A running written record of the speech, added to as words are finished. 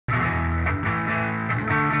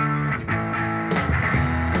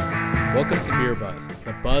Welcome to BierBuzz,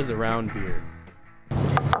 the buzz around beer.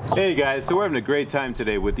 Hey guys, so we're having a great time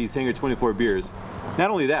today with these Hangar 24 beers.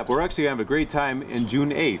 Not only that, but we're actually having a great time in June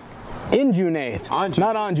 8th. In June 8th.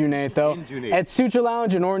 Not on June 8th though. In June 8th. At Sutra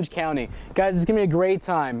Lounge in Orange County. Guys, it's gonna be a great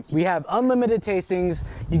time. We have unlimited tastings.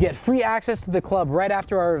 You get free access to the club right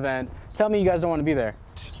after our event. Tell me you guys don't want to be there.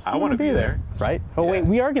 I want to be there. Right? Oh wait,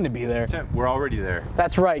 we are gonna be there. We're already there.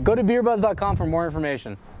 That's right. Go to beerbuzz.com for more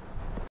information.